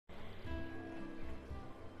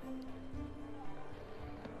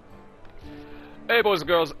Hey boys and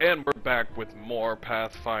girls, and we're back with more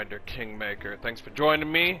Pathfinder Kingmaker. Thanks for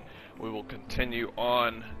joining me. We will continue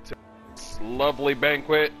on to this lovely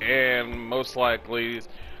banquet and most likely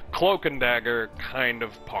cloak and dagger kind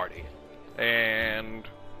of party. And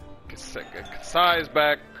Kasai's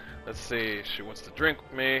back. Let's see, she wants to drink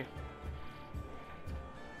with me.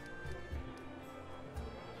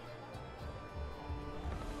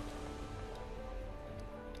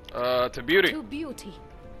 To beauty. To beauty.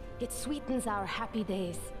 It sweetens our happy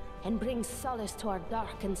days and brings solace to our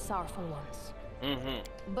dark and sorrowful ones.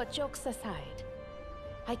 But jokes aside,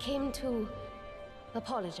 I came to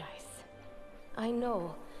apologize. I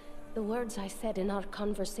know the words I said in our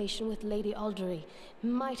conversation with Lady Aldery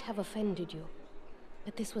might have offended you,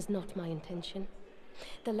 but this was not my intention.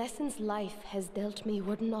 The lessons life has dealt me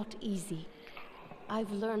were not easy.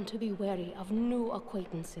 I've learned to be wary of new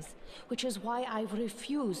acquaintances, which is why I've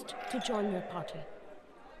refused to join your party.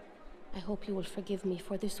 I hope you will forgive me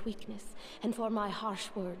for this weakness and for my harsh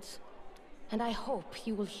words. And I hope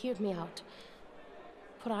you will hear me out,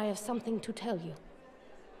 for I have something to tell you.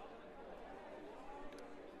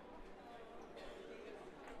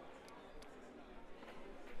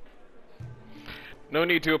 No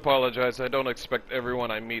need to apologize. I don't expect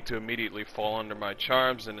everyone I meet to immediately fall under my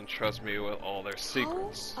charms and entrust me with all their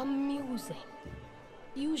secrets. How amusing.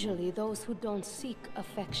 Usually those who don't seek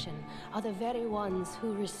affection are the very ones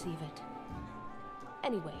who receive it.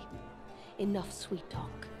 Anyway, enough sweet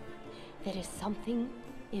talk. There is something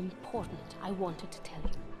important I wanted to tell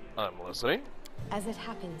you. I'm listening. As it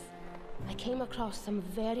happens, I came across some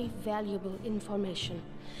very valuable information.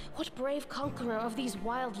 What brave conqueror of these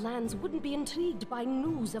wild lands wouldn't be intrigued by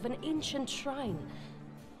news of an ancient shrine,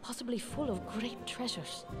 possibly full of great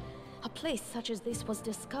treasures? A place such as this was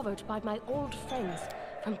discovered by my old friends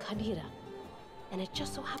from Kadira, and it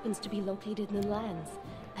just so happens to be located in the lands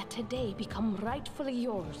that today become rightfully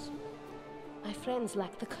yours. My friends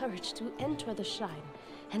lack the courage to enter the shrine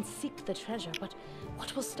and seek the treasure, but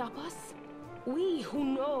what will stop us? We who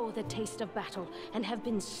know the taste of battle and have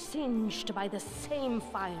been singed by the same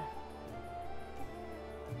fire.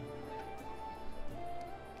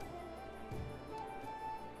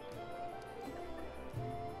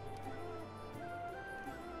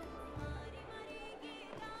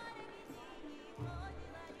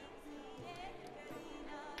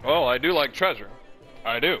 Oh, I do like treasure.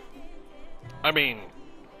 I do. I mean,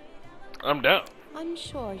 I'm down. I'm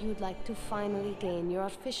sure you'd like to finally gain your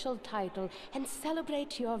official title and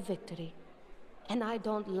celebrate your victory. And I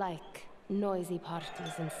don't like noisy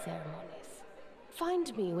parties and ceremonies.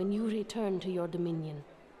 Find me when you return to your dominion.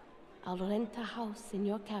 I'll rent a house in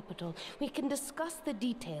your capital. We can discuss the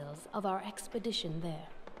details of our expedition there.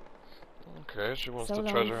 Okay, she wants So to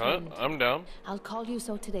long, treasure hunt. friend. I'm down. I'll call you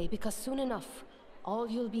so today because soon enough, all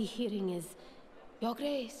you'll be hearing is, Your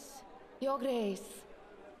Grace, Your Grace,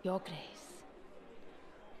 Your Grace.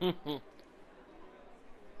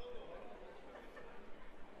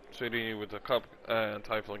 Shading with the cup and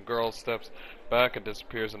Tiefling girl steps back and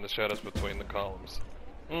disappears in the shadows between the columns.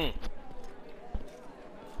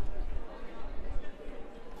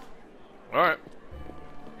 Alright.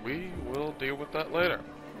 We will deal with that later.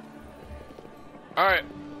 Alright.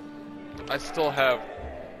 I still have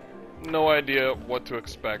no idea what to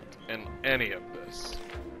expect in any of this.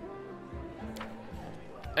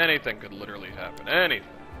 Anything could literally happen. Anything.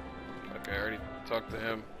 Okay, I already talked to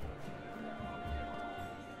him.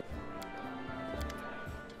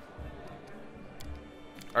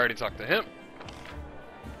 I already talked to him.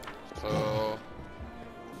 So...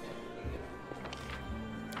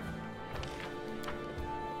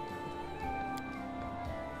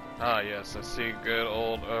 Ah, yes, I see good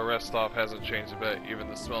old Restov hasn't changed a bit. Even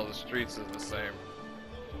the smell of the streets is the same.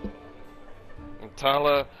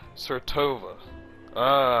 Tala Sertova.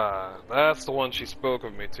 Ah, that's the one she spoke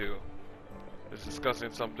of me to. Is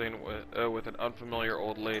discussing something with an unfamiliar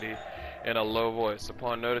old lady in a low voice.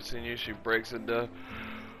 Upon noticing you, she breaks into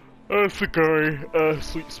Sakari,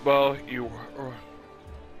 sweet smile.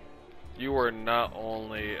 You were not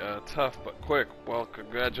only tough but quick. Well,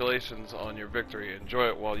 congratulations on your victory. Enjoy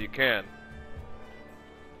it while you can.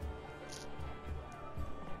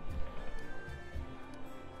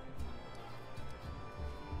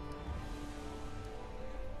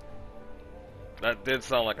 That did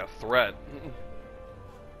sound like a threat.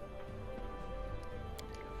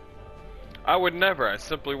 I would never. I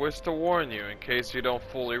simply wish to warn you in case you don't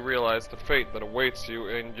fully realize the fate that awaits you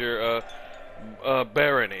in your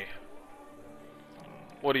barony.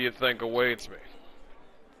 What do you think awaits me?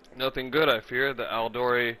 Nothing good, I fear. The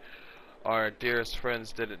Aldori, our dearest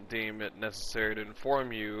friends, didn't deem it necessary to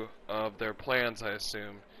inform you of their plans, I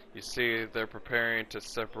assume. You see, they're preparing to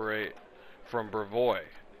separate from Brevoy.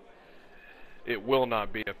 It will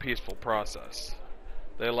not be a peaceful process.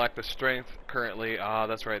 They lack the strength currently.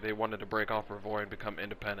 That's right. They wanted to break off Brevoy and become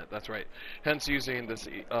independent. That's right. Hence using this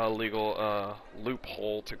legal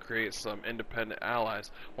loophole to create some independent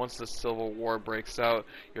allies. Once the civil war breaks out,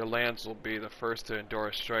 your lands will be the first to endure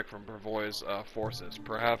a strike from Brevoy's forces.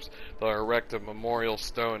 Perhaps they'll erect a memorial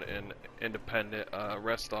stone in independent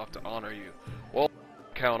Restov to honor you. Well,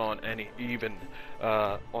 count on even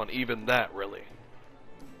that, really.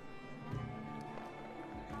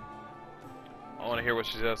 I want to hear what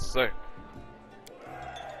she has to say.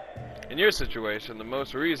 In your situation, the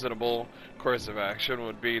most reasonable course of action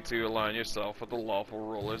would be to align yourself with the lawful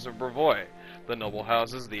rulers of Brevoy. The noble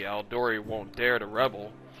houses, the Aldori, won't dare to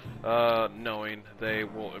rebel, knowing they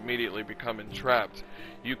will immediately become entrapped.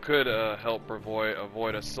 You could help Brevoy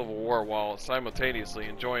avoid a civil war while simultaneously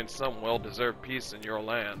enjoying some well-deserved peace in your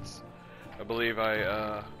lands. I believe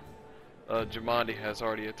Jamandi has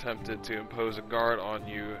already attempted to impose a guard on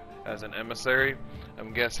you as an emissary.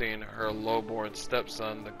 I'm guessing her lowborn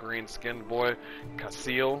stepson, the green-skinned boy,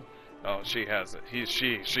 Casil. Oh, she has it.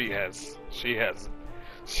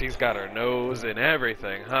 She's got her nose in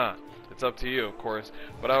everything, huh? It's up to you, of course,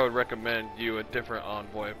 but I would recommend you a different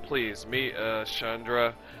envoy. Please meet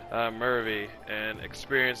Chandra Murvy, an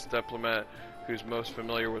experienced diplomat who's most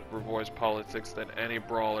familiar with Brevoy's politics than any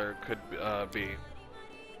brawler could be.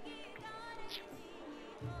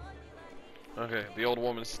 Okay, the old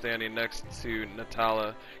woman standing next to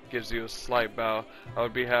Natala gives you a slight bow. I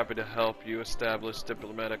would be happy to help you establish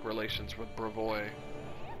diplomatic relations with Brevoy.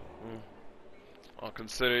 I'll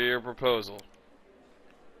consider your proposal.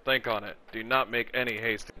 Think on it. Do not make any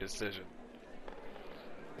hasty decision.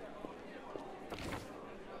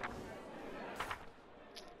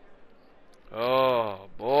 Oh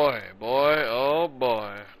boy, oh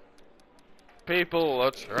boy. People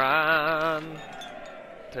are trying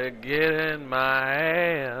to get in my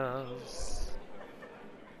ass.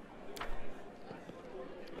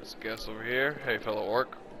 This guest over here. Hey, fellow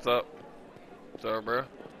orc. What's up? What's up, bro?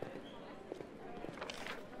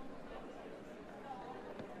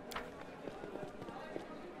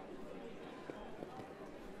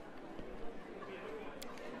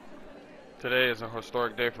 Today is a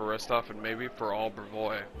historic day for Restov and maybe for all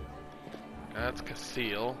Brevoy. That's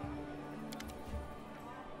Casil.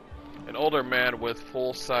 An older man with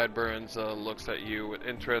full sideburns looks at you with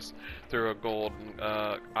interest through a golden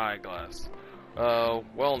eyeglass.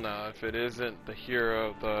 Well now, if it isn't the hero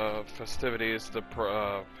of the festivities, the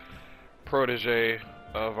protege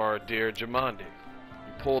of our dear Jamandi.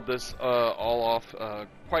 You pulled this all off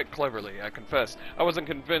quite cleverly, I confess. I wasn't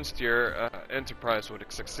convinced your enterprise would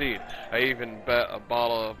succeed. I even bet a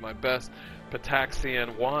bottle of my best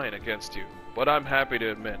Pataxian wine against you. But I'm happy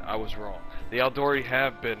to admit I was wrong. The Aldori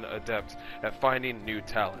have been adept at finding new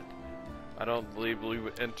talent. I don't believe we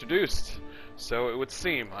were introduced, so it would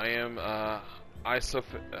seem I am Isof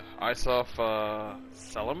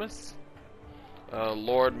Salamis,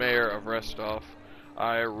 Lord Mayor of Restov.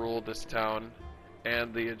 I rule this town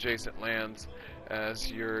and the adjacent lands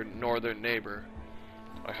as your northern neighbor.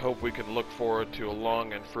 I hope we can look forward to a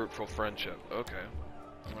long and fruitful friendship. Okay.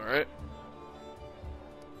 Alright.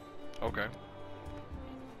 Okay.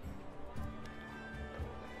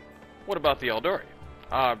 What about the Aldori?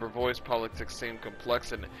 Brevoy's politics seem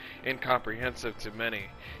complex and incomprehensive to many.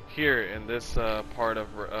 Here, in this part of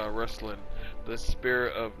Ruslan, the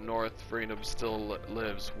spirit of North Freedom still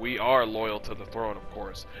lives. We are loyal to the throne, of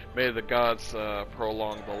course. May the gods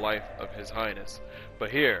prolong the life of His Highness. But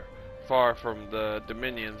here, far from the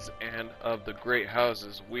dominions and of the great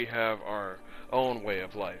houses, we have our own way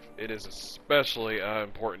of life. It is especially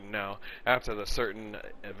important now, after the certain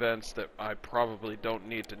events that I probably don't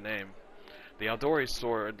need to name. The Aldori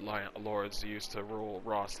sword lords used to rule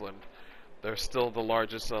Rosland. They're still the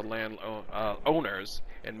largest land owners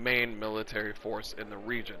and main military force in the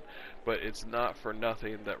region, but it's not for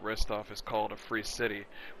nothing that Restov is called a free city.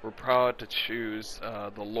 We're proud to choose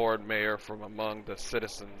the Lord Mayor from among the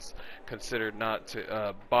citizens, considered not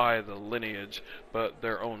to by the lineage, but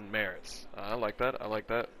their own merits. I like that. I like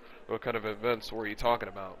that. What kind of events were you talking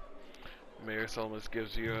about? Mayor Selmas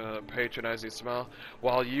gives you a patronizing smile.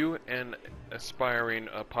 While you, an aspiring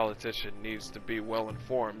politician, needs to be well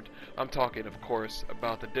informed, I'm talking, of course,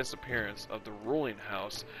 about the disappearance of the ruling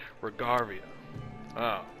house, Regarvia.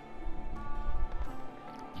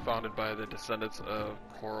 Founded by the descendants of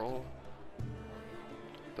Coral,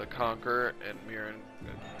 the Conqueror, and Miran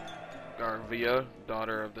Garvia,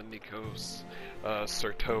 daughter of the Nikos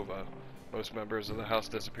Sertova. Most members of the house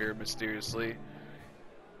disappeared mysteriously.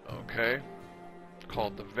 Okay.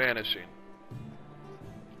 called the Vanishing.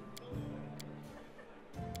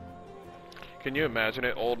 Can you imagine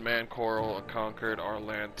it? Old man Coral conquered our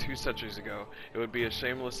land 2 centuries ago. It would be a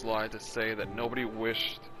shameless lie to say that nobody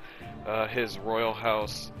wished his royal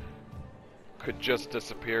house could just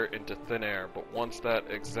disappear into thin air. But once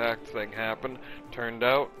that exact thing happened, turned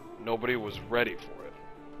out nobody was ready for it.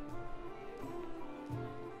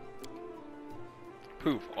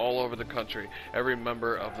 Poof, all over the country. Every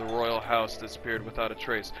member of the royal house disappeared without a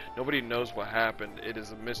trace. Nobody knows what happened. It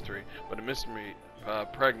is a mystery, but a mystery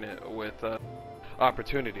pregnant with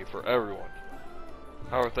opportunity for everyone.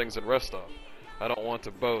 How are things in Rostov? I don't want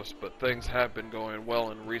to boast, but things have been going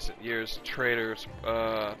well in recent years. Trade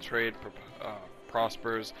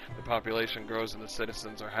prospers, the population grows, and the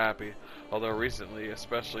citizens are happy. Although recently,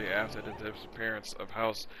 especially after the disappearance of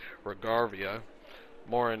House Regarvia,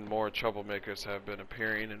 more and more troublemakers have been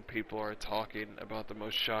appearing, and people are talking about the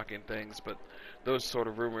most shocking things, but those sort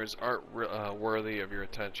of rumors aren't worthy of your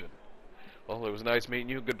attention. Well, it was nice meeting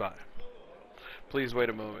you. Goodbye. Please wait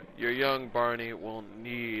a moment. Your young Barney will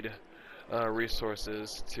need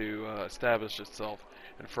resources to establish itself,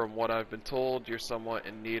 and from what I've been told, you're somewhat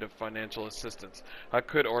in need of financial assistance. I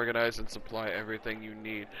could organize and supply everything you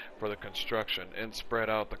need for the construction and spread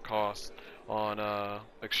out the costs on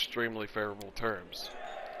extremely favorable terms.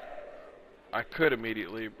 I could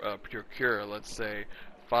immediately procure, let's say,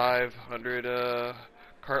 500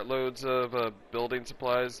 cartloads of building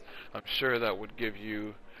supplies. I'm sure that would give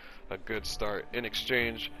you a good start. In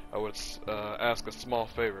exchange, I would ask a small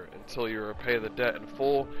favor. Until you repay the debt in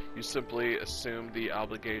full, you simply assume the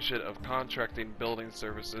obligation of contracting building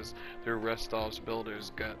services through Rostov's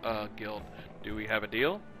Builders Guild. Do we have a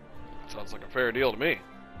deal? Sounds like a fair deal to me.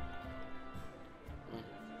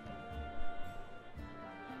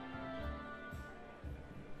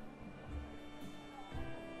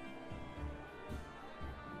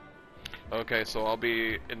 Okay, so I'll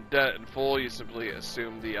be in debt in full. You simply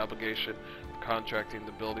assume the obligation of contracting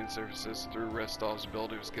the building services through Rostov's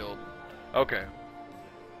Builders Guild. Okay.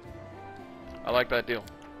 I like that deal.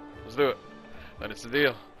 Let's do it. Then it's a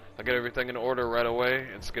deal. I'll get everything in order right away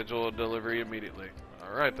and schedule a delivery immediately.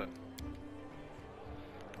 Alright then.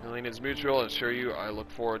 Healing is mutual. I assure you, I look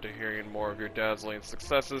forward to hearing more of your dazzling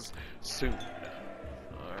successes soon.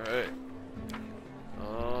 Alright.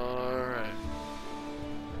 Alright.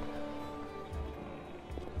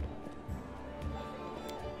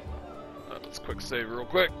 Let's quick save real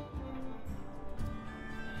quick.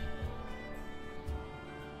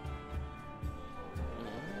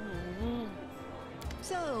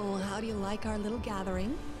 So, how do you like our little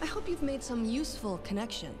gathering? I hope you've made some useful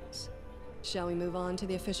connections. Shall we move on to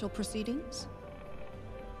the official proceedings?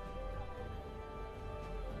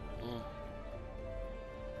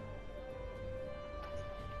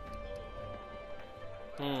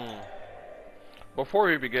 Before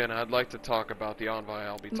we begin, I'd like to talk about the envoy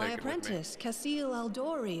I'll be taking with me. My apprentice, Kasil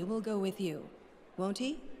Aldori, will go with you, won't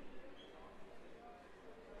he?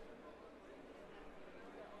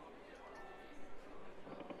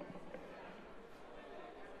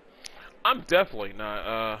 I'm definitely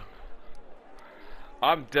not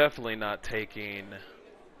taking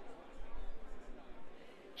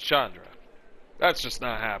Chandra. That's just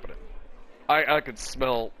not happening. I could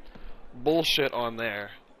smell bullshit on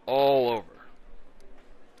there all over.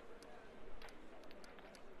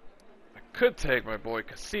 I could take my boy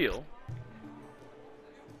Kasil.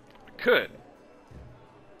 I could.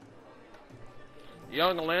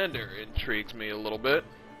 Young Lander intrigues me a little bit.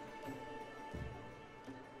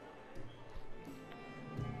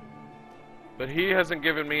 But he hasn't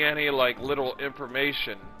given me any, like, little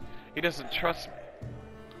information. He doesn't trust me.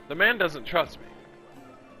 The man doesn't trust me.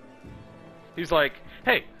 He's like,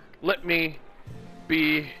 hey, let me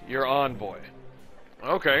be your envoy.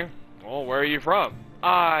 Okay, well, where are you from?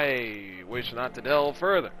 I wish not to delve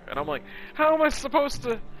further. And I'm like, how am I supposed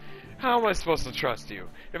to trust you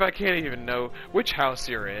if I can't even know which house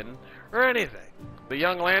you're in or anything? The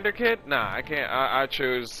young Lander kid? Nah, I can't. I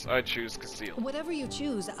choose Kasil. Whatever you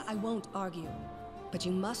choose, I won't argue. But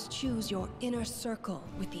you must choose your inner circle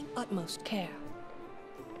with the utmost care.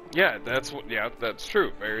 Yeah, that's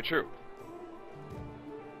true. Very true.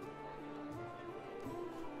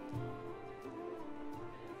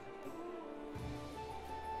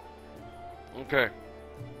 Okay.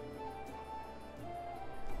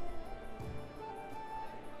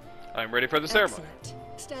 I'm ready for the ceremony.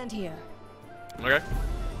 Excellent. Stand here. Okay.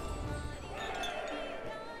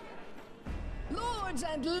 Lords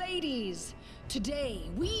and ladies, today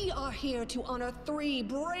we are here to honor 3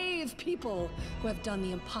 brave people who have done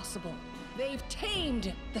the impossible. They've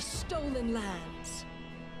tamed the stolen lands.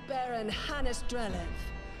 Baron Hannes Drelev,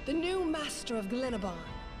 the new master of Glenabon,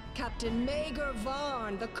 Captain Maegor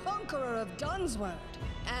Varn, the conqueror of Dunsword,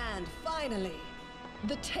 and finally,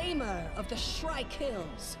 the tamer of the Shrike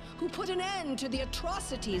Hills, who put an end to the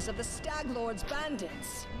atrocities of the Stag Lord's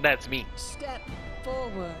bandits. That's me. Step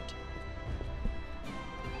forward.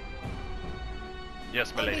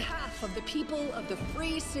 Yes, my On lady. behalf of the people of the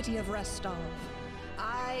free city of Restov,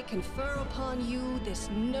 I confer upon you this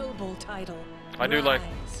noble title. I do like-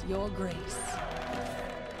 Rise, your grace.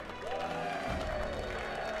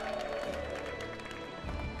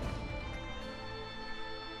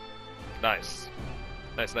 Nice.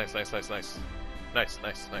 Nice, nice, nice, nice, nice. Nice,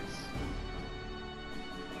 nice, nice.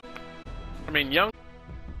 I mean, young...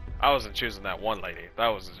 I wasn't choosing that one lady. That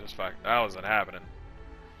was just fact. That wasn't happening.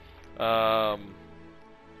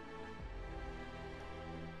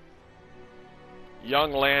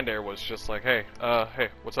 Young Lander was just like, hey,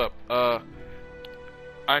 what's up?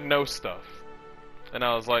 I know stuff. And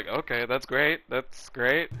I was like, okay, that's great. That's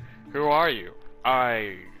great. Who are you?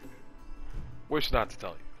 I wish not to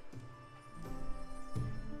tell you.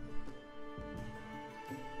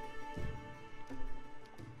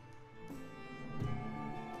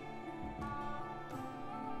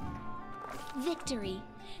 Victory!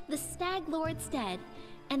 The Stag Lord's dead,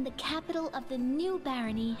 and the capital of the new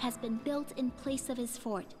barony has been built in place of his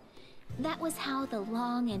fort. That was how the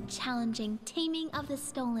long and challenging taming of the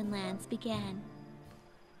stolen lands began.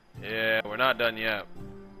 Yeah, we're not done yet.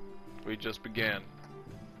 We just began.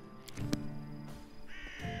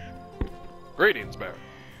 Greetings, Baron.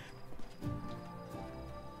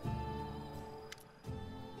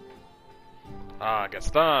 Ah,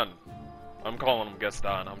 Gaston. I'm calling him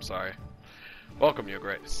Gaston, I'm sorry. Welcome, Your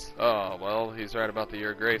Grace. Oh, well, he's right about the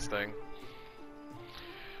Your Grace thing.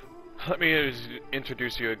 Let me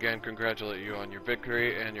introduce you again, congratulate you on your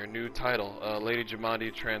victory and your new title. Lady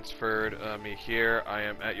Jamandi transferred me here. I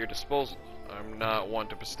am at your disposal. I'm not one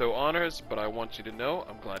to bestow honors, but I want you to know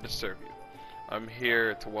I'm glad to serve you. I'm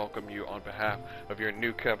here to welcome you on behalf of your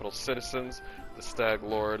new capital citizens. The Stag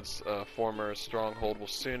Lord's former stronghold will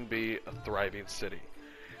soon be a thriving city.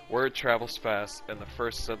 Word travels fast, and the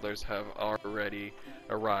first settlers have already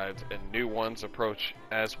arrived, and new ones approach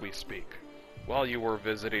as we speak. While you were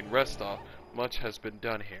visiting Restov, much has been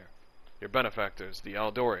done here. Your benefactors, the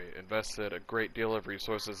Aldori, invested a great deal of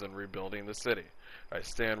resources in rebuilding the city. I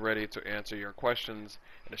stand ready to answer your questions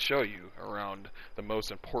and to show you around the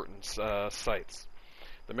most important sites.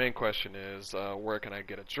 The main question is, where can I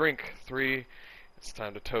get a drink? 3, it's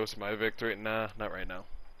time to toast my victory. Nah, not right now.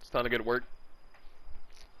 It's time to get to work.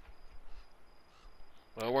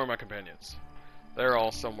 Well, where are my companions? They're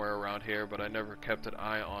all somewhere around here, but I never kept an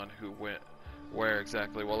eye on who went where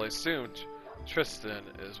exactly. Well, I assumed Tristan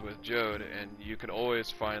is with Jode, and you can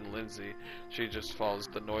always find Lindsay. She just follows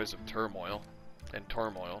the noise of turmoil.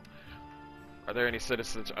 Are there any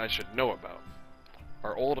citizens I should know about?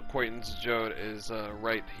 Our old acquaintance Jode is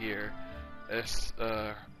right here.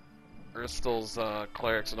 Urstel's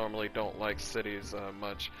clerics normally don't like cities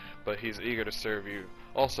much, but he's eager to serve you.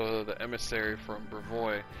 Also, the emissary from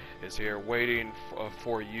Brevoy is here waiting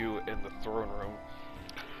for you in the throne room.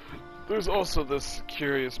 There's also this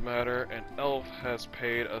curious matter. An elf has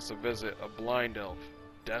paid us a visit, a blind elf.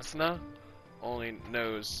 Desna? Only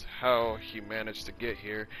knows how he managed to get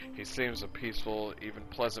here. He seems a peaceful, even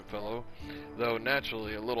pleasant fellow, though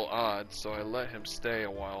naturally a little odd, so I let him stay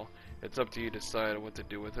a while. It's up to you to decide what to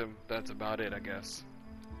do with him. That's about it, I guess.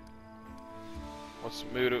 What's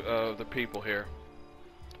the mood of the people here?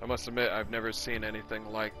 I must admit, I've never seen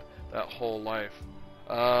anything like that whole life.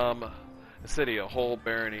 A city, a whole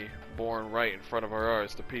barony, born right in front of our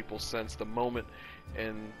eyes. The people sense the moment,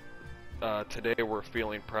 and today we're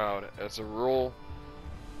feeling proud. As a rule,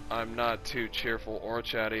 I'm not too cheerful or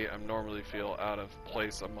chatty. I normally feel out of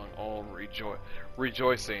place among all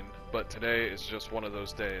rejoicing, but today is just one of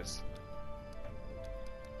those days.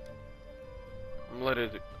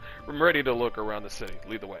 I'm ready to look around the city.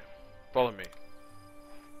 Lead the way. Follow me.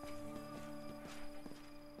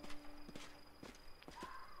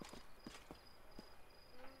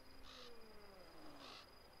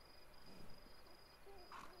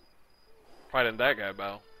 Why didn't that guy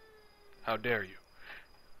bow? How dare you?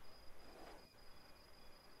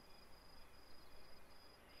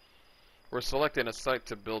 We're selecting a site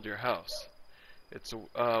to build your house. It's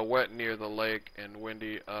wet near the lake and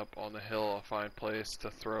windy up on the hill, a fine place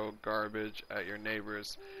to throw garbage at your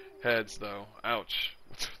neighbors' heads, though. Ouch.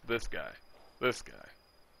 This guy. This guy.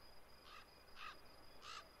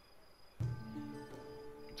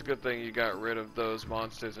 It's a good thing you got rid of those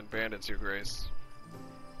monsters and bandits, Your Grace.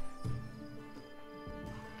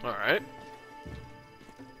 Alright.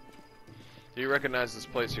 Do you recognize this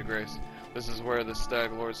place, Your Grace? This is where the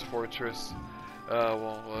Stag Lord's fortress,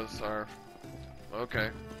 was our... Okay.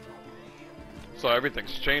 So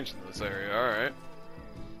everything's changed in this area, alright.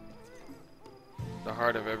 The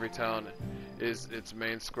heart of every town is its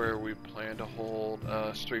main square. We plan to hold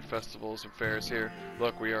street festivals and fairs here.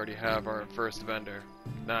 Look, we already have our first vendor.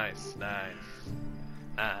 Nice, nice,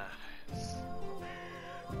 nice.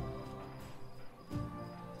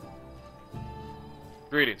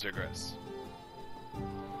 Greetings, Your Grace.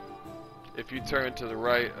 If you turn to the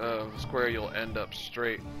right of the square, you'll end up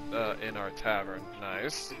straight in our tavern.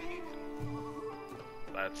 Nice.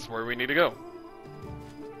 That's where we need to go.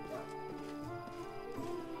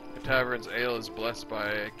 The tavern's ale is blessed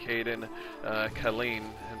by Caden Colleen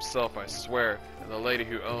himself, I swear. And the lady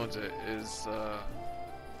who owns it is,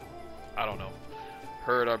 I don't know.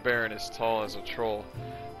 Heard our Baron is tall as a troll,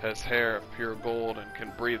 has hair of pure gold, and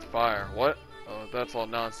can breathe fire. What? Oh, that's all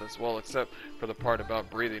nonsense. Well, except for the part about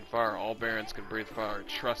breathing fire. All barons can breathe fire.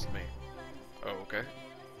 Trust me. Oh, okay.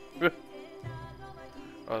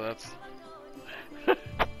 Oh, that's...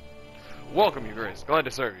 Welcome, Your Grace. Glad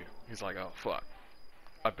to serve you. He's like, oh, fuck.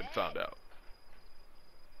 I've been found out.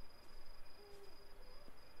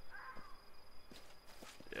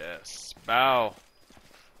 Yes. Bow.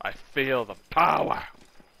 I feel the power.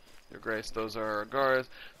 Your Grace, those are our guards.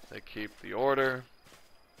 They keep the order.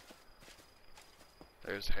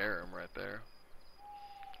 There's harem right there.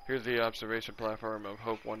 Here's the observation platform. I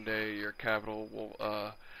hope one day your capital will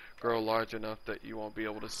grow large enough that you won't be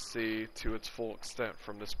able to see to its full extent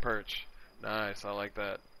from this perch. Nice, I like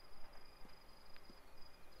that.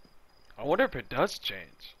 I wonder if it does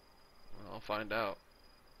change. Well, I'll find out.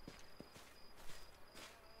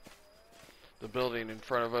 The building in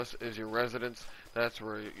front of us is your residence. That's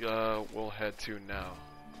where we'll head to now.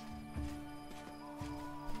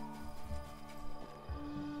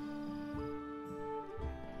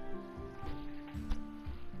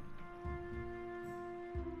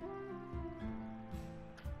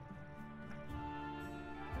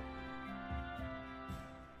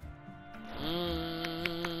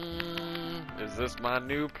 Is this my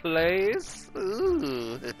new place?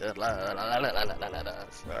 Ooh.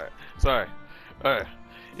 Sorry. Alright.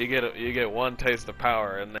 You get one taste of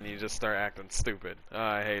power and then you just start acting stupid. Oh,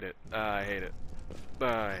 I hate it. Oh, I hate it. Oh,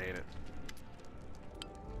 I hate it.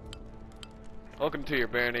 Welcome to your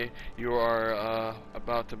barony. You are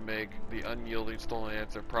about to make the unyielding stolen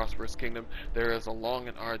ants a prosperous kingdom. There is a long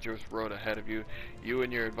and arduous road ahead of you. You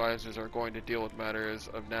and your advisors are going to deal with matters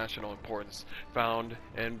of national importance. Found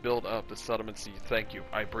and build up the settlements. Thank you.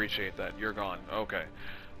 I appreciate that. You're gone. Okay.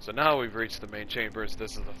 So now we've reached the main chambers.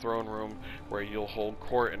 This is the throne room where you'll hold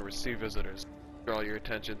court and receive visitors. Draw your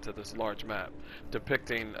attention to this large map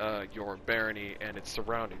depicting your barony and its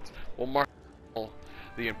surroundings. We'll mark all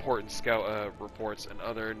the important scout reports and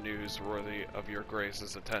other news worthy of your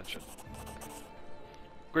Grace's attention.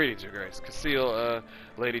 Greetings, Your Grace. Cecile,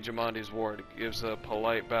 Lady Jamondi's ward, gives a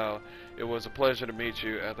polite bow. It was a pleasure to meet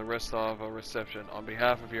you at the Restov reception. On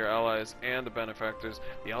behalf of your allies and the benefactors,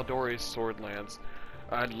 the Aldori Swordlands,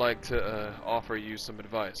 I'd like to offer you some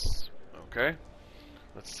advice. Okay?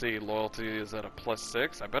 Let's see, loyalty is at a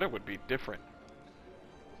 +6. I bet it would be different.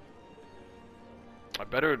 I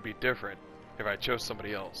bet it would be different if I chose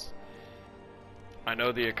somebody else. I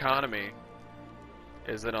know the economy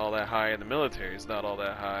isn't all that high and the military is not all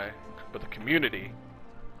that high, but the community,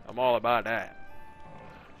 I'm all about that.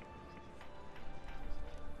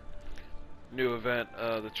 New event,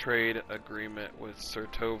 the trade agreement with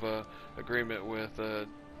Sertova, agreement with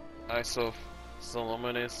Isof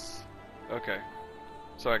Solomonis. Okay,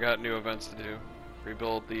 so I got new events to do.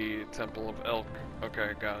 Rebuild the Temple of Elk.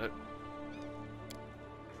 Okay, got it.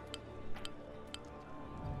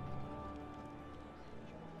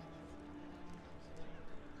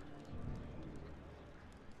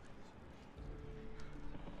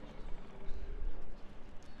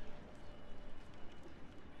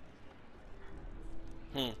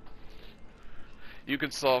 You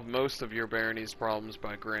can solve most of your barony's problems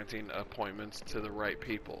by granting appointments to the right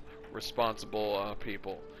people, responsible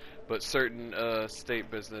people, but certain state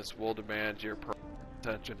business will demand your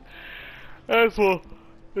attention, as will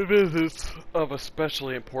the visits of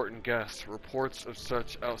especially important guests. Reports of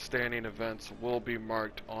such outstanding events will be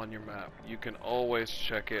marked on your map. You can always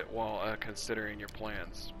check it while considering your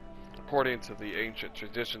plans. According to the ancient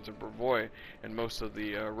traditions of Brevoy and most of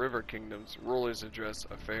the river kingdoms, rulers address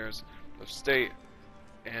affairs of state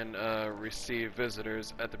and receive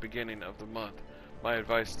visitors at the beginning of the month. My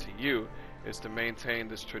advice to you is to maintain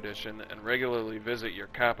this tradition and regularly visit your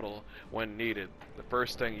capital when needed. The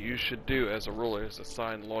first thing you should do as a ruler is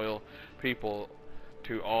assign loyal people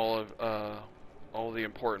to all the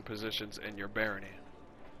important positions in your barony.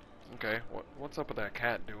 Okay, what's up with that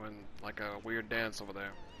cat doing like a weird dance over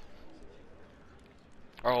there?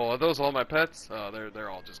 Oh, are those all my pets? Oh, they're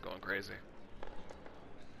all just going crazy.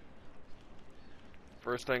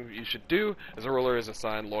 First thing you should do as a ruler is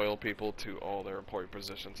assign loyal people to all their important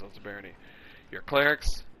positions of the barony. Your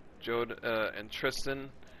clerics, Jode and Tristan,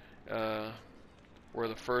 were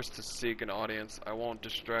the first to seek an audience. I won't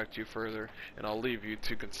distract you further, and I'll leave you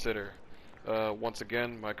to consider. Once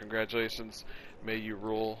again, my congratulations. May you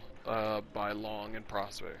rule by long and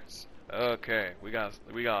prosperous. Okay, we got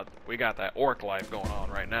that orc life going on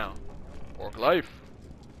right now. Orc life.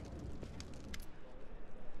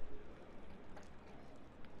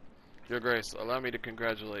 Your Grace, allow me to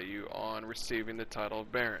congratulate you on receiving the title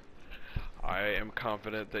of Baron. I am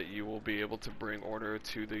confident that you will be able to bring order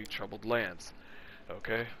to the troubled lands.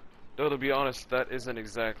 Okay? Though to be honest, that isn't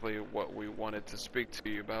exactly what we wanted to speak to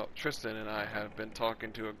you about. Tristan and I have been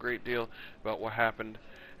talking to a great deal about what happened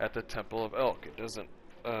at the Temple of Elk. It doesn't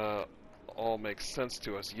all make sense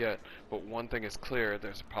to us yet, but one thing is clear,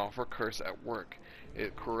 there's a powerful curse at work.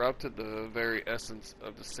 It corrupted the very essence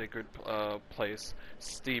of the sacred place,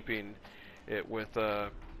 steeping it with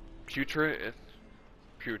putrescence.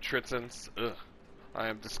 Ugh. I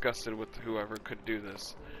am disgusted with whoever could do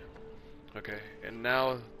this. Okay, and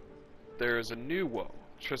now there is a new woe.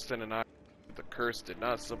 Tristan and I, the curse did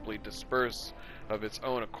not simply disperse of its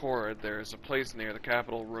own accord. There is a place near the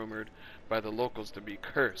capital rumored by the locals to be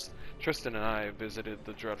cursed. Tristan and I visited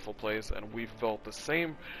the dreadful place, and we felt the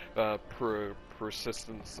same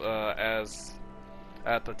persistence as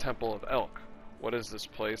at the Temple of Elk. What is this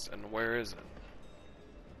place, and where is it?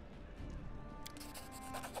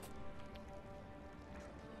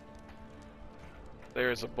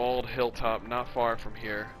 There is a bald hilltop not far from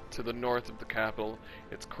here, to the north of the capital.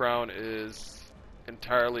 Its crown is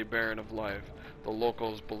entirely barren of life. The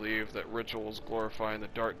locals believe that rituals glorifying the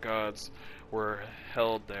dark gods were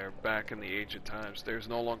held there back in the ancient times. There is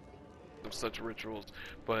no longer such rituals,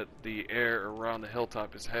 but the air around the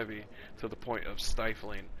hilltop is heavy to the point of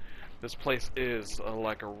stifling. This place is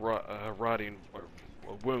like a rotting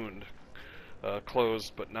wound,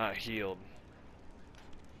 closed but not healed.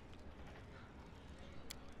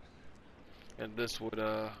 And this wound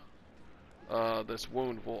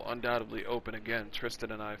will undoubtedly open again.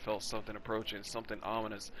 Tristan and I felt something approaching, something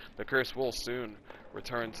ominous. The curse will soon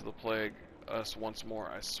return to the plague us once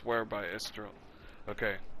more. I swear by Istral.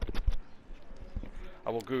 Okay.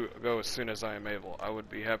 I will go as soon as I am able. I would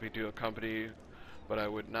be happy to accompany you, but I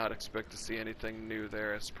would not expect to see anything new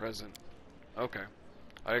there as present. Okay.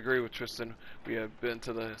 I agree with Tristan. We have been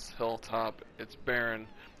to this hilltop. It's barren,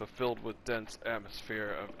 but filled with dense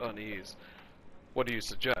atmosphere of unease. What do you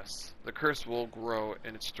suggest? The curse will grow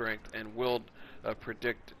in its strength, and we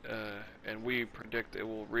predict it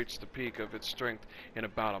will reach the peak of its strength in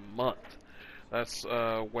about a month. That's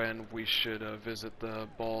when we should visit the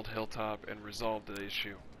bald hilltop and resolve the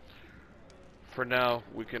issue. For now,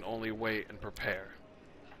 we can only wait and prepare.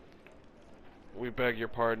 We beg your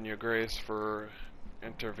pardon, Your Grace, for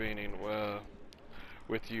intervening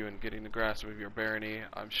with you and getting the grasp of your barony.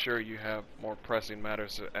 I'm sure you have more pressing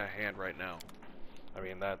matters at hand right now. I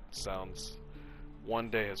mean, that sounds... One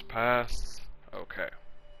day has passed. Okay.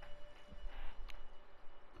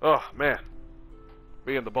 Oh, man.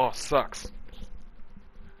 Being the boss sucks.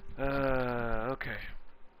 Okay.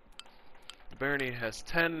 The barony has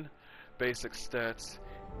 10 basic stats,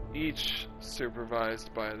 each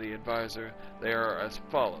supervised by the advisor. They are as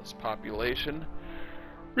follows: population,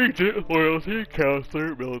 regent, loyalty,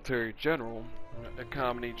 counselor, military general,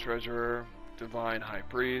 economy, treasurer, divine high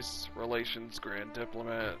priest, relations, grand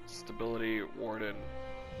diplomat, stability, warden.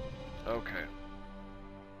 Okay.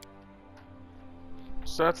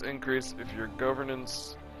 Stats increase if your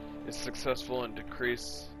governance is successful and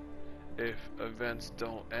decrease if events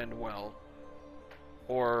don't end well,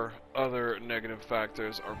 or other negative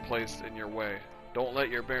factors are placed in your way. Don't let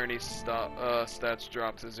your barony stats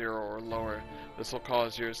drop to 0 or lower. This will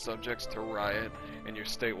cause your subjects to riot, and your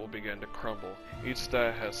state will begin to crumble. Each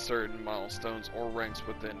stat has certain milestones or ranks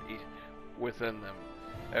within them.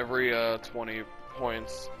 Every 20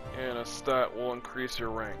 points in a stat will increase your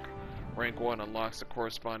rank. Rank 1 unlocks the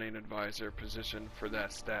corresponding advisor position for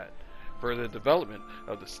that stat. Further development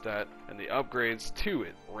of the stat and the upgrades to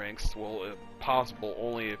it ranks will be possible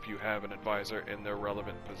only if you have an advisor in their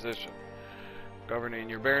relevant position. Governing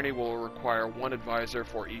your barony will require one advisor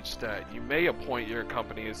for each stat. You may appoint your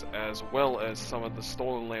companies as well as some of the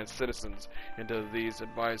Stolen Land citizens into these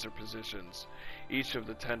advisor positions. Each of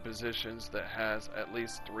the 10 positions that has at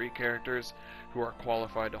least 3 characters who are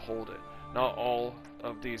qualified to hold it. Not all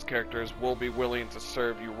of these characters will be willing to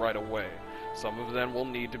serve you right away. Some of them will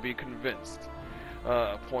need to be convinced.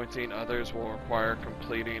 Appointing others will require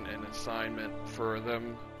completing an assignment for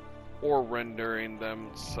them or rendering them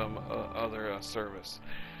some other service.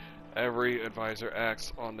 Every advisor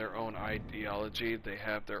acts on their own ideology. They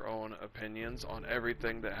have their own opinions on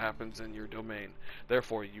everything that happens in your domain.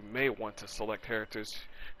 Therefore, you may want to select characters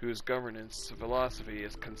whose governance philosophy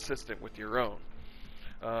is consistent with your own.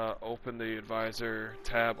 Open the advisor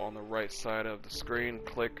tab on the right side of the screen,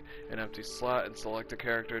 click an empty slot, and select a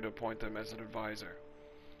character to appoint them as an advisor.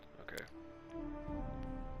 Okay.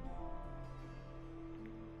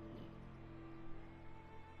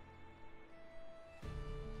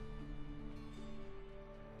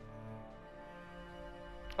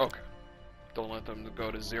 Okay. Don't let them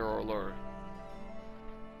go to 0 or lower.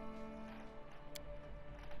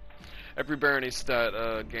 Every barony stat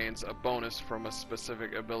gains a bonus from a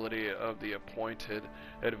specific ability of the appointed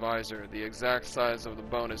advisor. The exact size of the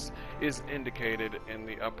bonus is indicated in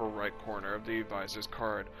the upper right corner of the advisor's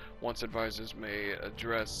card. Once advisors may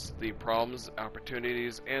address the problems,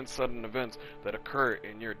 opportunities, and sudden events that occur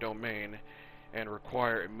in your domain and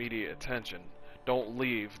require immediate attention. Don't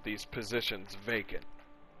leave these positions vacant.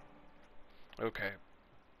 Okay.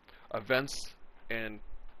 Events and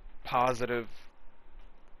positive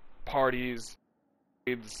parties,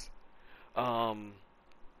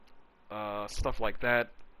 stuff like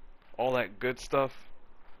that, all that good stuff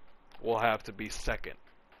will have to be second.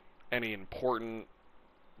 Any important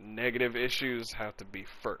negative issues have to be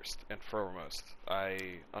first and foremost.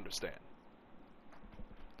 I understand.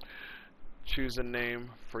 Choose a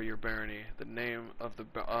name for your barony. The name of the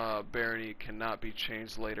barony cannot be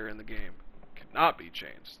changed later in the game. Cannot be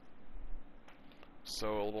changed.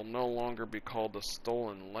 So it will no longer be called the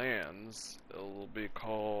Stolen Lands. It will be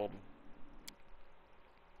called...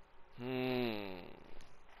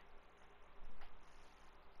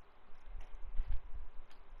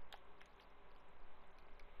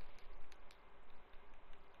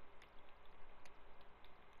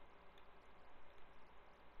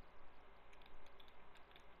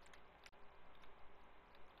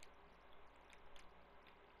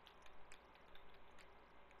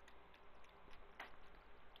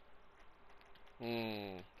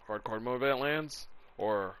 Hardcore Mobile Lands?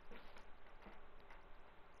 Or...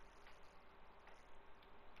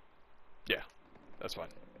 yeah, that's fine.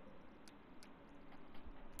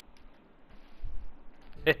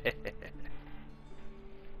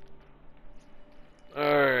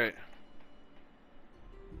 Alright.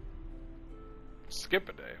 Skip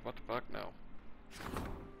a day? What the fuck? No.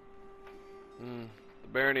 The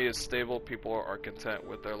barony is stable. People are content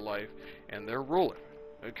with their life and their ruler.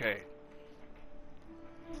 Okay.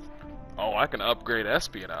 Oh, I can upgrade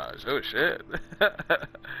espionage. Oh, shit.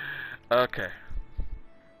 Okay.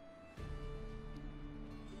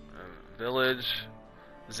 Village,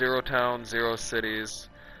 0 town, 0 cities.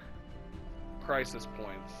 Crisis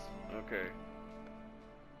points. Okay.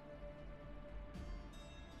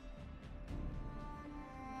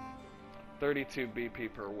 $32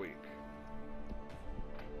 BP per week.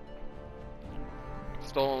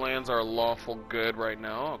 Stolen lands are lawful good right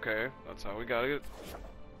now. Okay, that's how we got it.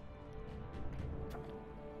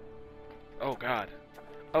 Oh god.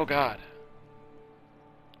 Oh god.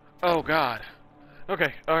 Oh god.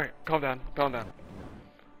 Okay, alright, calm down, calm down.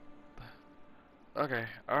 Okay,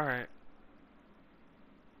 alright.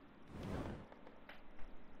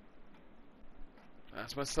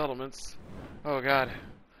 That's my settlements. Oh god.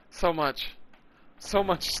 So much. So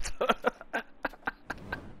much stuff.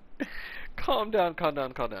 Calm down, calm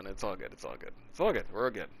down, calm down. It's all good, it's all good. It's all good. We're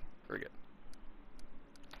good. We're good.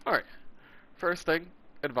 Alright. First thing,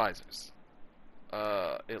 advisors.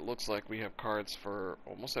 It looks like we have cards for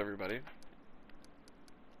almost everybody.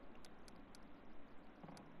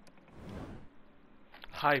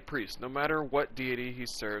 High Priest. No matter what deity he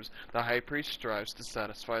serves, the High Priest strives to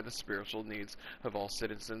satisfy the spiritual needs of all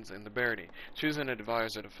citizens in the barony. Choose an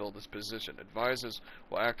advisor to fill this position. Advisors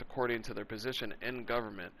will act according to their position in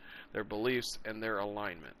government, their beliefs, and their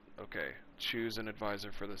alignment. Okay. Choose an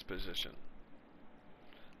advisor for this position.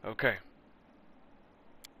 Okay.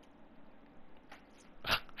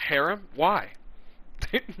 Harem? Why?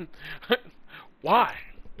 Why?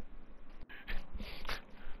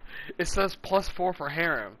 It says +4 for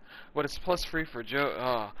Harem, but it's +3 for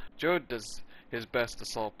Joe. Joe does his best to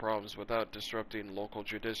solve problems without disrupting local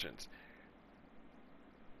traditions.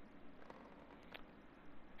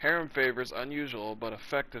 Harem favors unusual but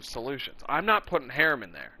effective solutions. I'm not putting Harem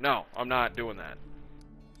in there. No, I'm not doing that.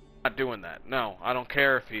 I'm not doing that. No, I don't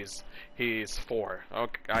care if he's 4.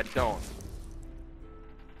 Okay, I don't.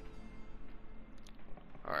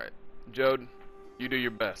 Jode, you do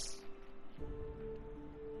your best.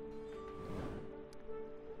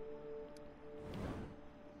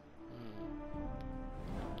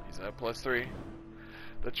 He's at +3.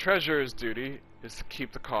 The treasurer's duty is to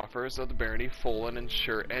keep the coffers of the barony full and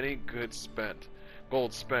ensure any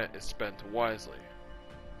gold spent is spent wisely.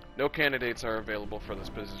 No candidates are available for this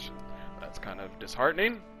position. That's kind of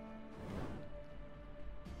disheartening.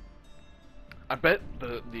 I bet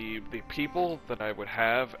the people that I would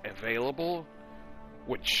have available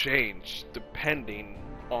would change depending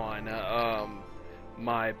on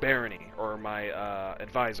my barony or my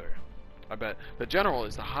advisor. I bet the general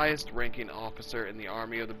is the highest ranking officer in the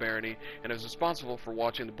army of the barony and is responsible for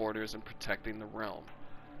watching the borders and protecting the realm.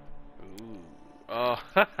 Ooh. Oh,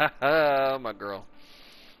 my girl.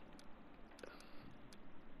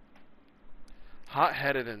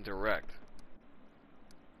 Hot-headed and direct.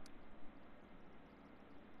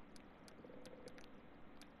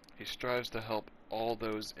 He strives to help all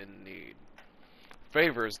those in need.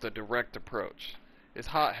 Favors the direct approach. Is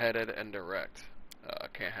hot-headed and direct.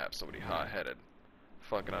 Can't have somebody hot-headed.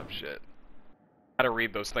 Fucking up shit. I gotta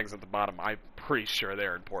read those things at the bottom. I'm pretty sure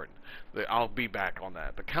they're important. I'll be back on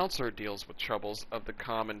that. The counselor deals with troubles of the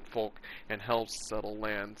common folk and helps settle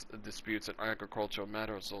land disputes and agricultural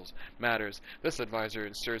matters. This advisor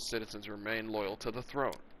ensures citizens remain loyal to the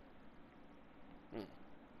throne.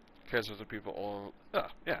 Cares for the people all... Oh,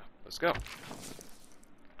 yeah, let's go.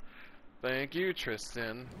 Thank you,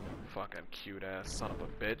 Tristan. Fucking cute-ass son of a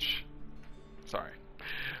bitch. Sorry.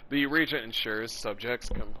 The regent ensures subjects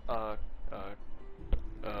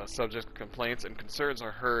complaints and concerns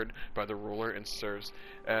are heard by the ruler and serves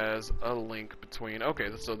as a link between... Okay,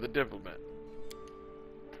 so the diplomat.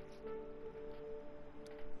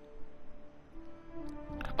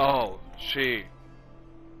 Oh, she...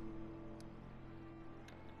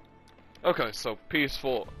 Okay, so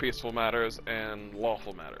peaceful matters and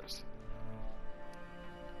lawful matters.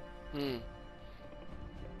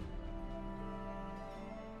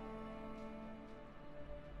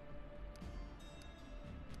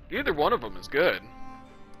 Either one of them is good.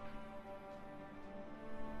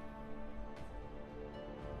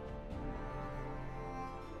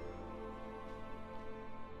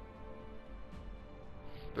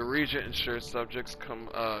 The regent ensures subjects'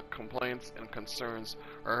 complaints and concerns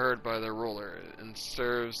are heard by their ruler and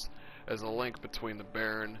serves as a link between the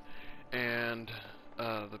baron and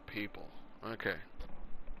the people. Okay.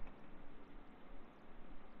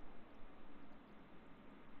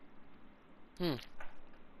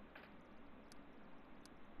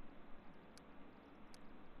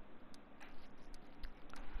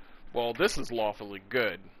 Well, this is lawfully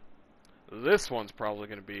good. This one's probably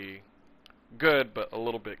going to be good, but a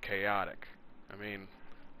little bit chaotic. I mean,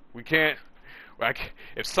 we can't...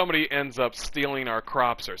 if somebody ends up stealing our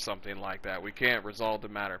crops or something like that, we can't resolve the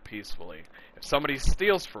matter peacefully. If somebody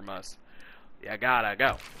steals from us, you gotta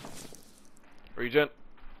go. Regent.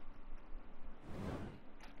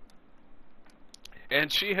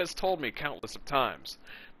 And she has told me countless of times,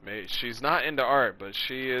 she's not into art, but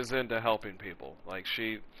she is into helping people. Like,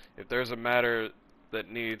 if there's a matter that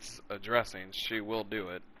needs addressing, she will do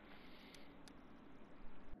it.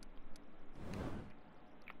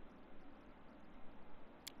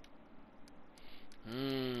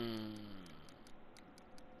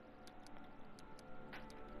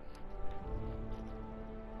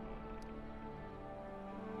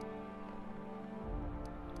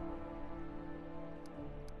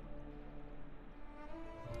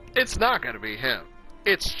 It's not gonna be him.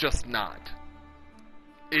 It's just not.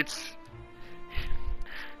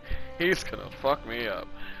 He's gonna fuck me up.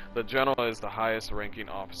 The general is the highest ranking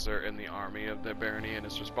officer in the army of the barony and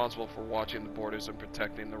is responsible for watching the borders and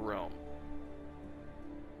protecting the realm.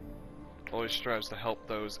 Always strives to help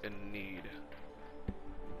those in need.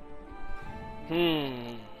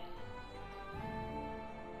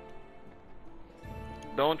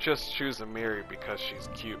 Don't just choose Amiri because she's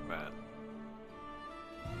cute, man.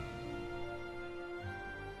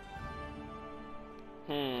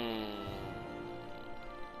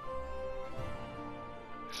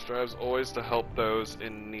 Strives always to help those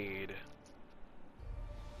in need.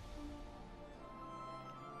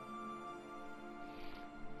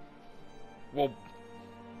 Well,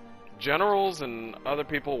 generals and other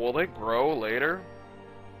people, will they grow later?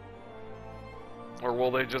 Or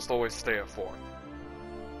will they just always stay at 4?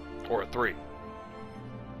 Or at 3?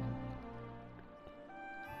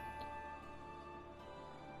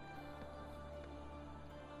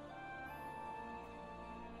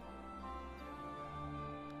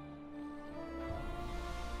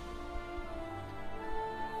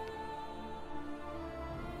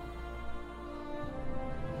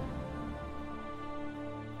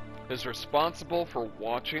 is responsible for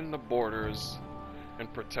watching the borders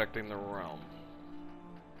and protecting the realm.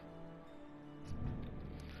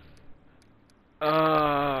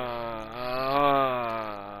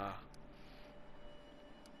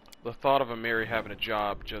 The thought of Amiri having a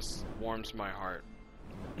job just warms my heart.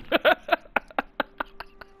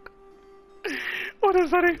 What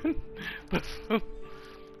is that even?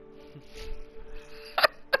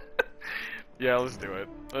 Yeah, let's do it.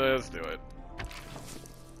 Let's do it.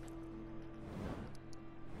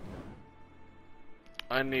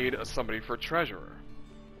 I need somebody for treasurer.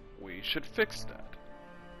 We should fix that.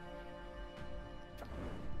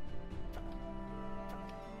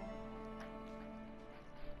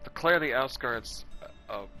 Declare the outskirts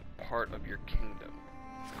a part of your kingdom.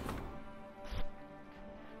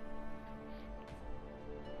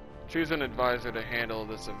 Choose an advisor to handle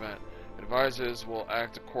this event. Advisors will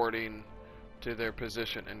act according to their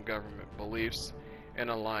position in government, beliefs, and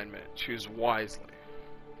alignment. Choose wisely.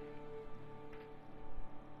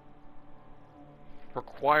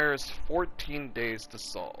 Requires 14 days to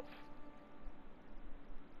solve.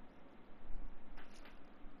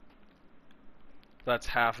 That's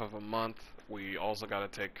half of a month. We also got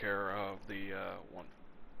to take care of the one.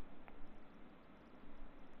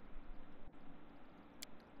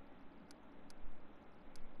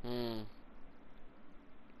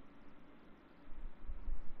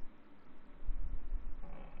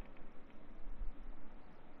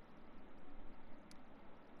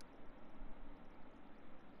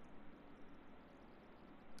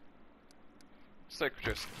 Sick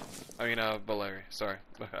Tristan. I mean, Valeri. Sorry.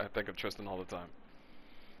 I think of Tristan all the time.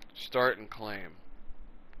 Start and claim.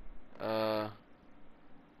 Or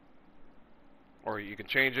you can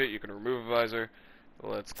change it, you can remove advisor.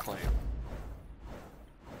 Let's claim.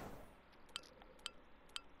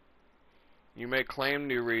 You may claim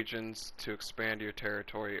new regions to expand your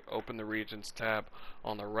territory. Open the regions tab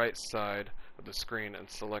on the right side of the screen and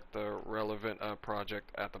select the relevant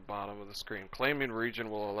project at the bottom of the screen. Claiming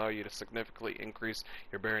region will allow you to significantly increase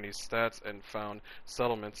your barony's stats and found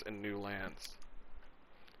settlements in new lands.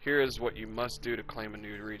 Here is what you must do to claim a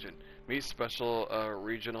new region. Meet special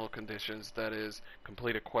regional conditions, that is,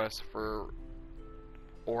 complete a quest for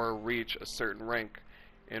or reach a certain rank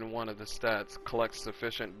in one of the stats, collect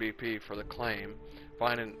sufficient BP for the claim,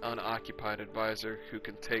 find an unoccupied advisor who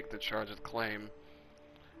can take the charge of the claim.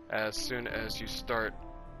 As soon as you start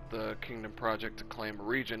the Kingdom project to claim a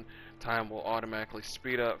region, time will automatically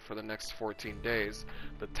speed up for the next 14 days,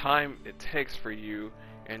 the time it takes for you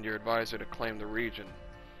and your advisor to claim the region.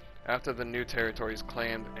 After the new territory is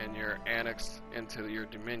claimed and you're annexed into your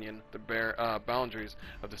dominion, the boundaries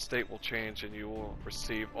of the state will change and you will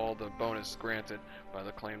receive all the bonus granted by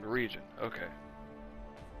the claimed region. Okay.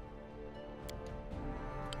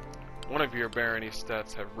 One of your barony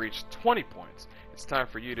stats have reached 20 points. It's time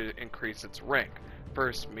for you to increase its rank.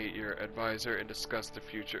 First, meet your advisor and discuss the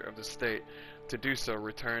future of the state. To do so,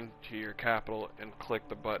 return to your capital and click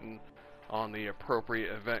the button on the appropriate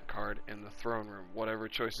event card in the throne room. Whatever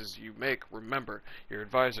choices you make, remember, your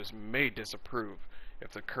advisors may disapprove.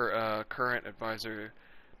 If the current advisor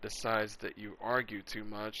decides that you argue too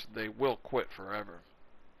much, they will quit forever.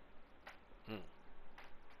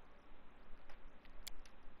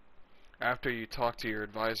 After you talk to your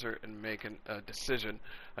advisor and make a decision,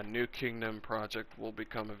 a new kingdom project will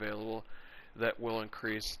become available that will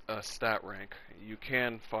increase stat rank. You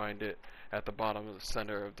can find it at the bottom of the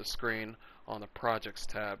center of the screen on the projects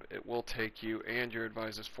tab. It will take you and your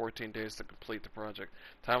advisors 14 days to complete the project.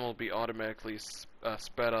 Time will be automatically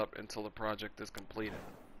sped up until the project is completed.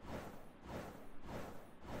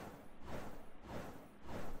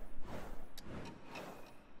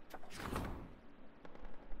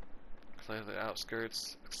 Clear the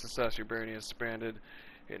outskirts. Success, your barony has expanded.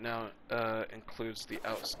 It now includes the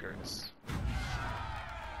outskirts.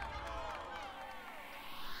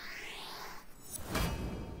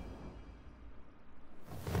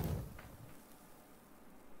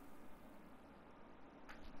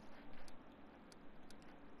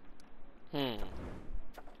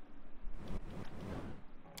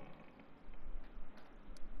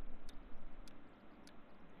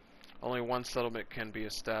 Only one settlement can be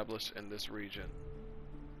established in this region.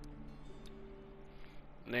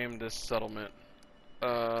 Name this settlement.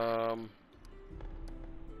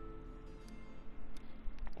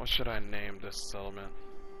 What should I name this settlement?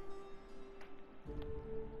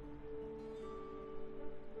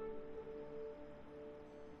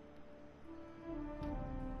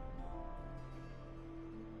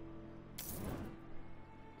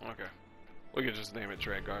 Okay. We could just name it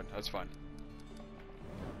Trade Guard. That's fine.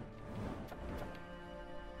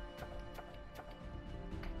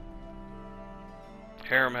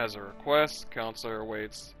 Harem has a request. Counselor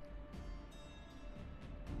awaits.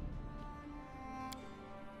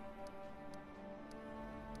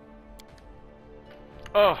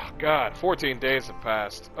 Oh god, 14 days have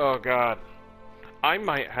passed. Oh god. I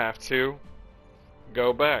might have to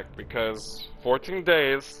go back because 14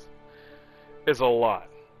 days is a lot.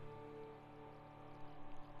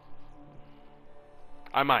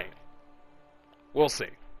 I might. We'll see.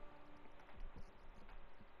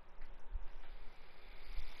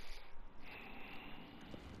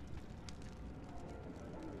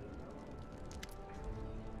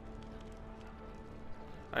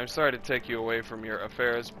 I'm sorry to take you away from your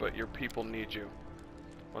affairs, but your people need you.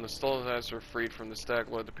 When the Stolazars were freed from the Stag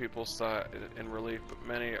Lord, the people sighed in relief, but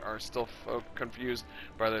many are still confused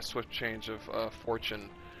by their swift change of fortune.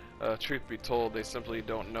 Truth be told, they simply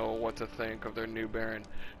don't know what to think of their new Baron.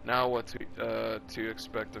 Now what to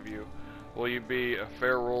expect of you. Will you be a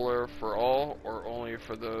fair ruler for all, or only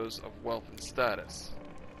for those of wealth and status?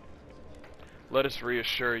 Let us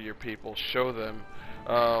reassure your people, show them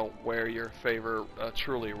where your favor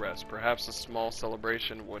truly rests. Perhaps a small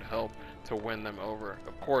celebration would help to win them over.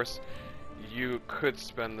 Of course, you could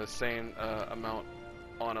spend the same amount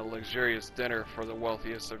on a luxurious dinner for the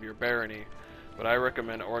wealthiest of your barony, but I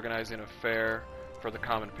recommend organizing a fair for the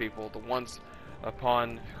common people, the ones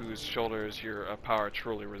upon whose shoulders your power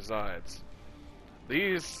truly resides.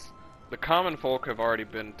 The common folk have already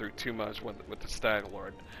been through too much with the Stag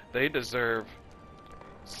Lord. They deserve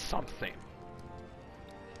something.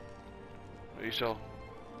 We shall.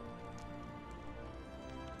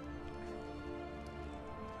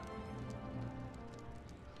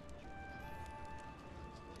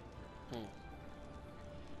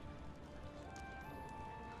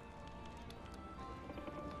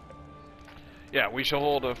 Yeah, we shall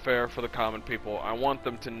hold a fair for the common people. I want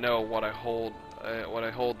them to know what I hold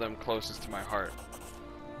them closest to my heart.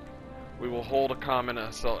 We will hold a common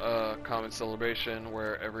celebration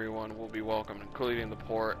where everyone will be welcome, including the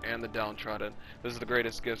poor and the downtrodden. This is the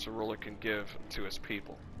greatest gift a ruler can give to his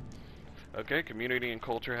people. Okay, community and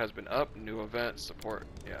culture has been up. New event, support.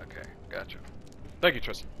 Yeah, okay, gotcha. Thank you,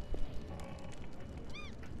 Tristan.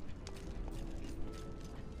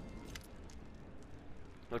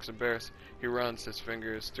 Looks embarrassed. He runs his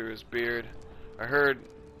fingers through his beard. I heard...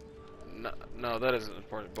 No, that isn't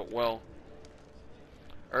important, but well...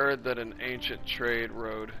 I heard that an ancient trade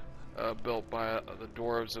road built by the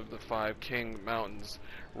dwarves of the 5 King Mountains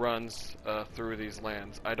runs through these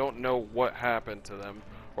lands. I don't know what happened to them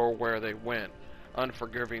or where they went.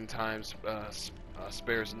 Unforgiving times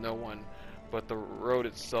spares no one, but the road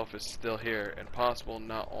itself is still here, and possible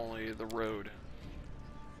not only the road.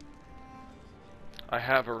 I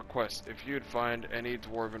have a request. If you'd find any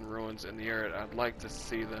dwarven ruins in the area, I'd like to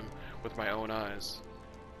see them with my own eyes.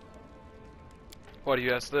 Why do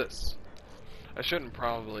you ask this? I shouldn't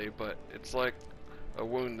probably, but it's like a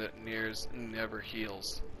wound that never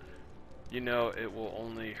heals. You know it will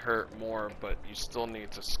only hurt more, but you still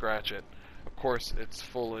need to scratch it. Of course, it's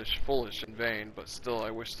foolish and vain, but still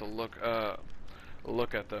I wish to look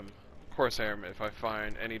at them. Of course, Aram, if I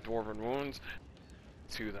find any dwarven wounds,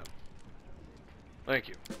 to them. Thank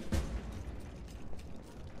you.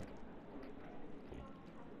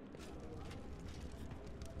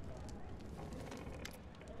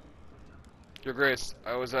 Your Grace,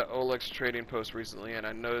 I was at Oleg's trading post recently, and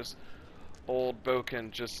I noticed old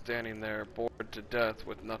Boken just standing there, bored to death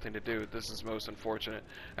with nothing to do. This is most unfortunate.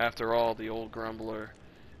 After all, the old grumbler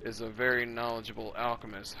is a very knowledgeable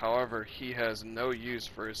alchemist. However, he has no use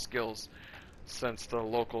for his skills, since the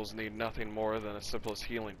locals need nothing more than the simplest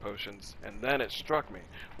healing potions. And then it struck me,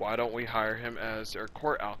 why don't we hire him as our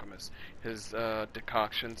court alchemist? His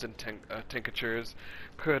decoctions and tinctures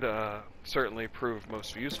could certainly prove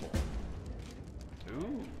most useful.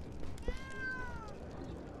 Ooh.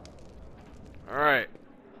 Alright.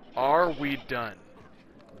 Are we done?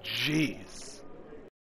 Jeez.